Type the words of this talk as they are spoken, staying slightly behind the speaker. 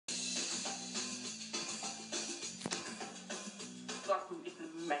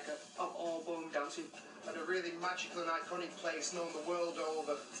really magical and iconic place known the world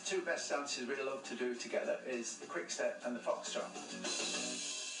over. The two best dances we love to do together is the quick step and the foxtrot.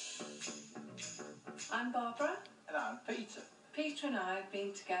 I'm Barbara. And I'm Peter. Peter and I have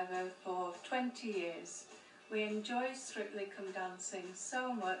been together for 20 years. We enjoy Strictly Come Dancing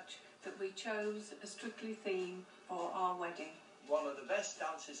so much that we chose a Strictly theme for our wedding. One of the best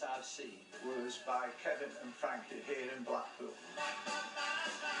dances I've seen was by Kevin and Frankie here in Blackpool.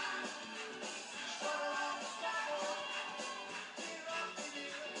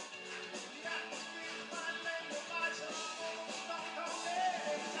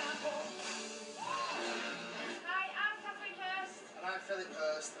 Hi, I'm Kathryn Hurst. And I'm Philip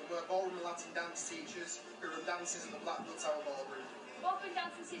Hurst, and we're ballroom and Latin dance teachers who run dances at the Blackpool Tower Ballroom. Both been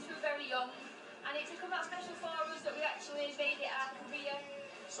dancing since we were very young, and it's come out special for us that we actually made it our career.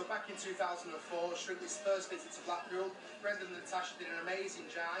 So back in 2004, Strictly's first visit to Blackpool, Brendan and Natasha did an amazing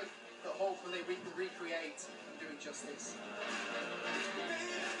jive that hopefully we can recreate and do it justice.